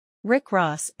Rick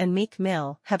Ross and Meek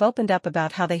Mill have opened up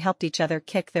about how they helped each other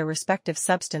kick their respective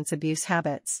substance abuse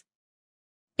habits.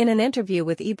 In an interview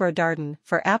with Ebro Darden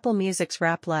for Apple Music's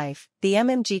Rap Life, the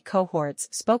MMG cohorts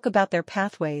spoke about their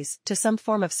pathways to some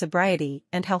form of sobriety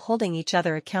and how holding each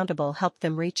other accountable helped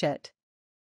them reach it.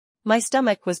 "My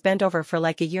stomach was bent over for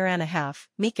like a year and a half,"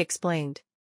 Meek explained.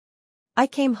 "I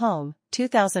came home,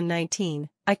 2019,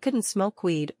 I couldn't smoke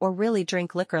weed or really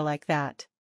drink liquor like that.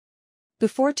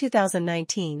 Before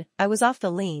 2019, I was off the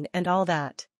lean and all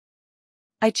that.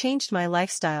 I changed my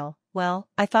lifestyle, well,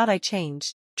 I thought I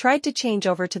changed. Tried to change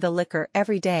over to the liquor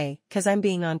every day, 'cause I'm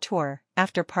being on tour,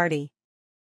 after party.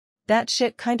 That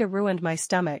shit kinda ruined my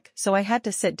stomach, so I had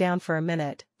to sit down for a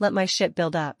minute, let my shit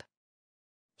build up."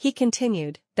 He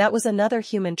continued, "That was another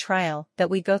human trial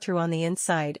that we go through on the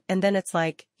inside, and then it's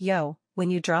like, yo, when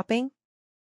you dropping?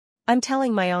 I'm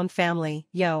telling my own family,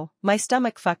 yo, my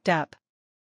stomach fucked up.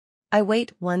 I weigh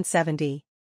 170.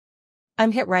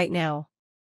 I'm hit right now.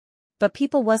 But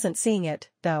people wasn't seeing it,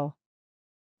 though.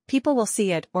 People will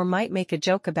see it or might make a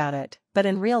joke about it, but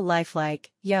in real life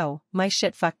like, yo, my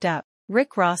shit fucked up."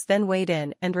 Rick Ross then weighed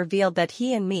in and revealed that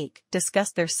he and Meek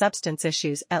discussed their substance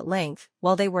issues at length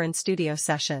while they were in studio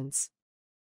sessions.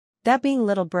 "That being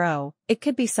little bro, it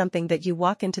could be something that you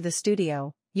walk into the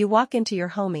studio, you walk into your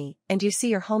homie, and you see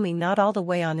your homie not all the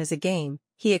way on his A game,"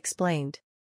 he explained.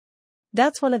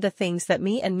 "That's one of the things that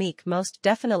me and Meek most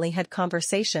definitely had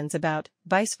conversations about,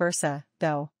 vice versa,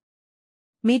 though.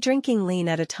 Me drinking lean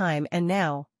at a time and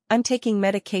now, I'm taking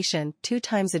medication 2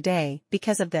 times a day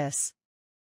because of this.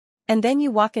 And then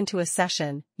you walk into a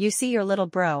session, you see your little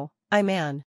bro,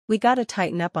 man, we gotta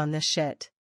tighten up on this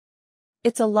shit.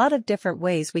 It's a lot of different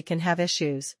ways we can have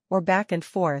issues, or back and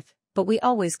forth, but we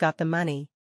always got the money."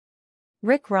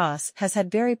 Rick Ross has had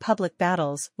very public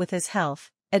battles with his health,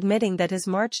 admitting that his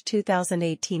March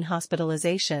 2018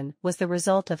 hospitalization was the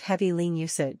result of heavy lean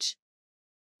usage.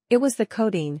 "It was the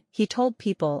codeine," he told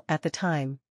People at the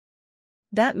time.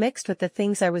 "That mixed with the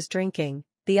things I was drinking,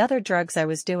 the other drugs I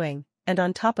was doing, and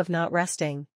on top of not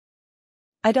resting.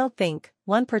 I don't think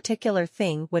one particular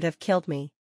thing would have killed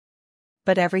me.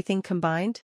 But everything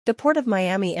combined." The Port of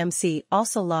Miami MC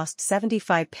also lost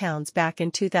 75 pounds back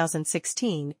in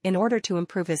 2016 in order to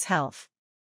improve his health.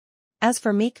 As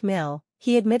for Meek Mill,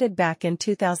 he admitted back in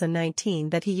 2019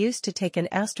 that he used to take an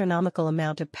astronomical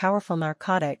amount of powerful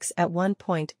narcotics at one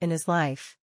point in his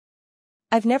life.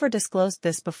 "I've never disclosed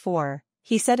this before,"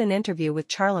 he said in an interview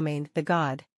with Charlemagne the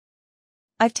God.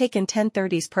 "I've taken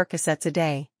 10-30s Percocets a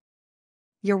day.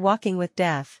 You're walking with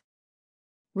death.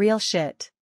 Real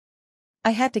shit.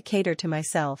 I had to cater to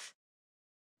myself.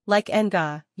 Like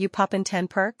Nga, you poppin' 10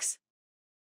 perks?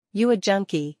 You a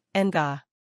junkie, Nga.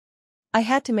 I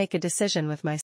had to make a decision with myself."